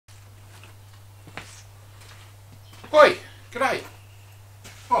Oi, g'day.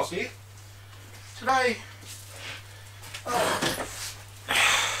 Oz here. Today,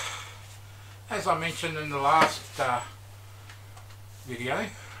 as I mentioned in the last video,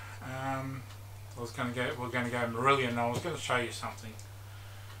 we're going to go Mourilyan, and I was going to show you something.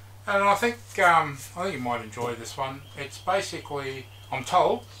 And I think you might enjoy this one. It's basically, I'm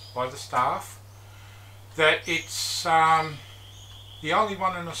told by the staff, that it's the only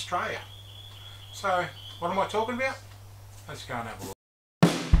one in Australia. So, what am I talking about? Let's go and have a look.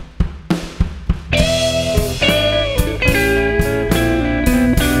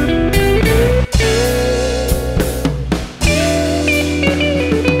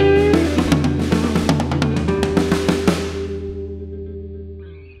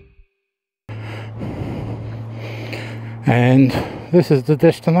 And this is the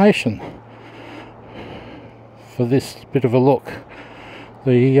destination for this bit of a look.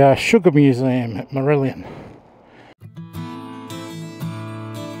 The Sugar Museum at Mourilyan.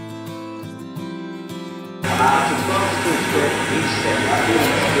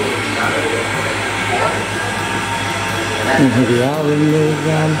 And here we are in the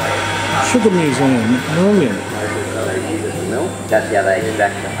Sugar Museum at Mourilyan. That's how they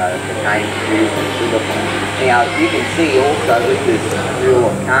extract the cane juice and sugar from it. Now you can see also with this reel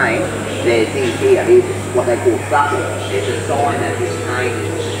of cane, there's things here, here's what they call subtle. There's a sign that this cane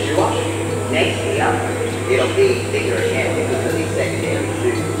is mature. Next year, it'll be bigger again because of these secondary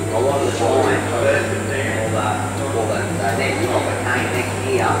juice. A lot of the time, so next crop of cane next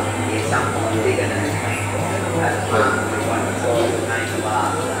year is sometimes bigger than the cane crop. As a result, we want the soil of cane to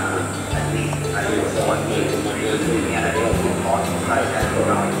last at least over 5 years. Looking at it, it'll be hot, so that's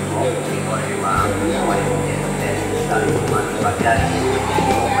growing crop. We want to study the money, but that's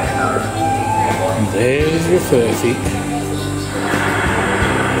there's your Furphy.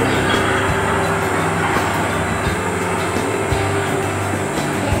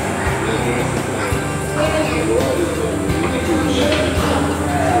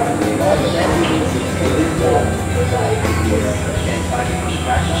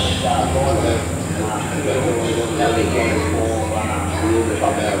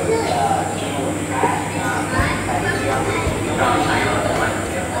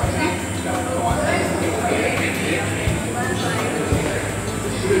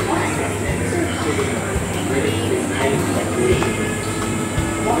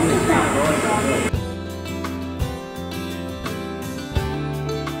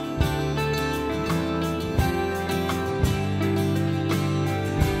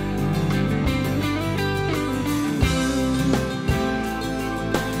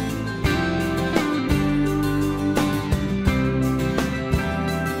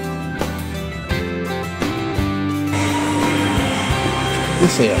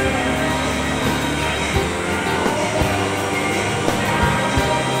 This here.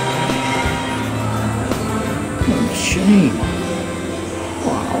 What a machine.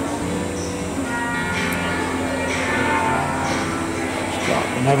 Wow. Let's go up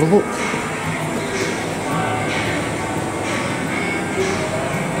and have a look.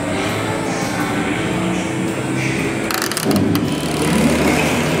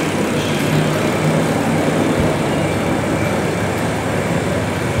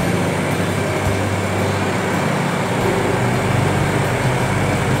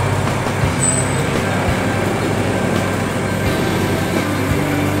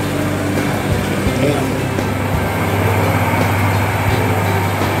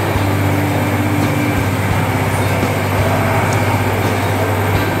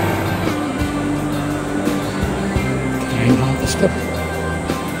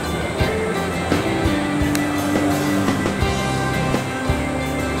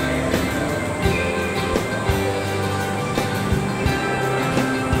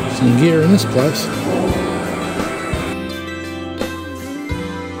 Some gear in this place.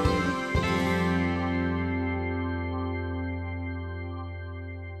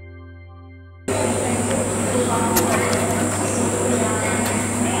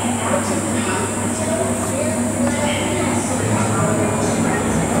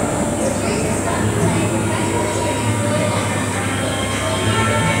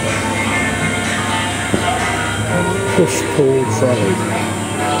 Push, pull, trolley.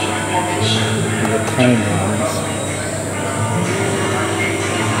 The Canegrowers.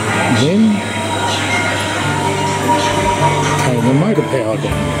 Then came the motor power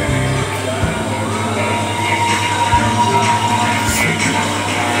gun.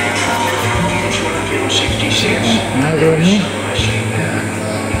 Motor in here.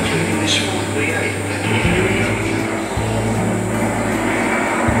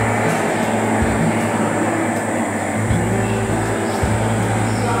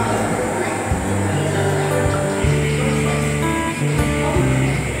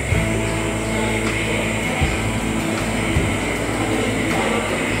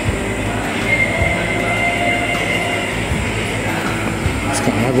 Let's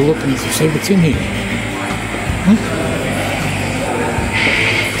go and have a look and see what's in here.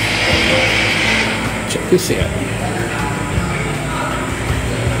 Check this out.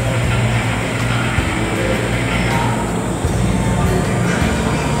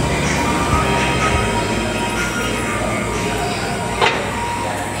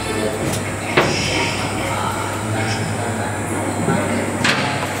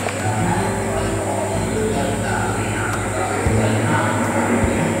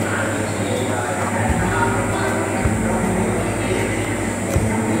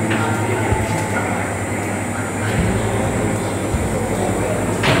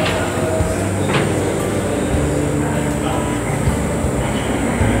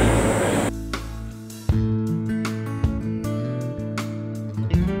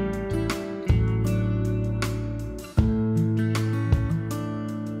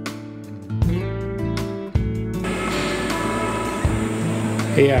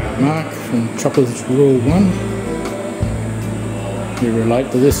 Here, Mark from Chopper's Rule 1. You relate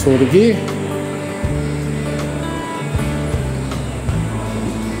to this sort of gear.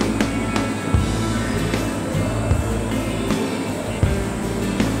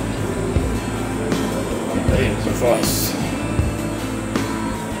 There's a vice.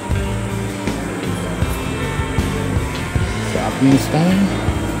 Sharpening stone.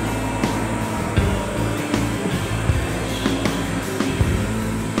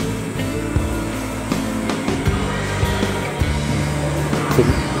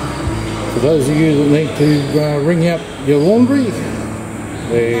 For those of you that need to ring up your laundry,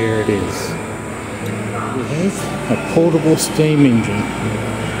 there it is. We have a portable steam engine.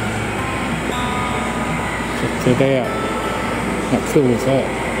 Check that out. How cool is that?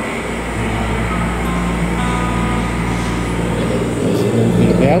 There's a little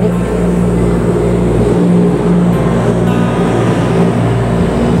bit about it.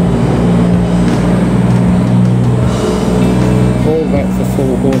 All that for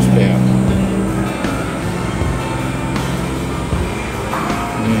 4 horsepower.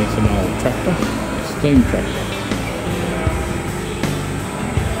 And there's an old tractor, a steam tractor.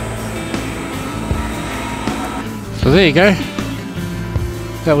 So there you go.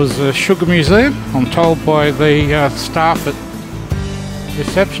 That was the Sugar Museum. I'm told by the staff at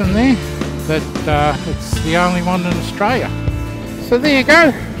reception there that it's the only one in Australia. So there you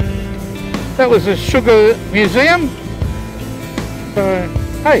go. That was the Sugar Museum. So,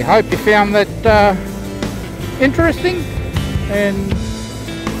 hey, hope you found that interesting, and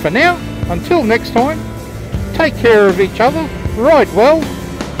for now, until next time, take care of each other, ride well,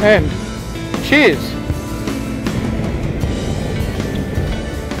 and cheers.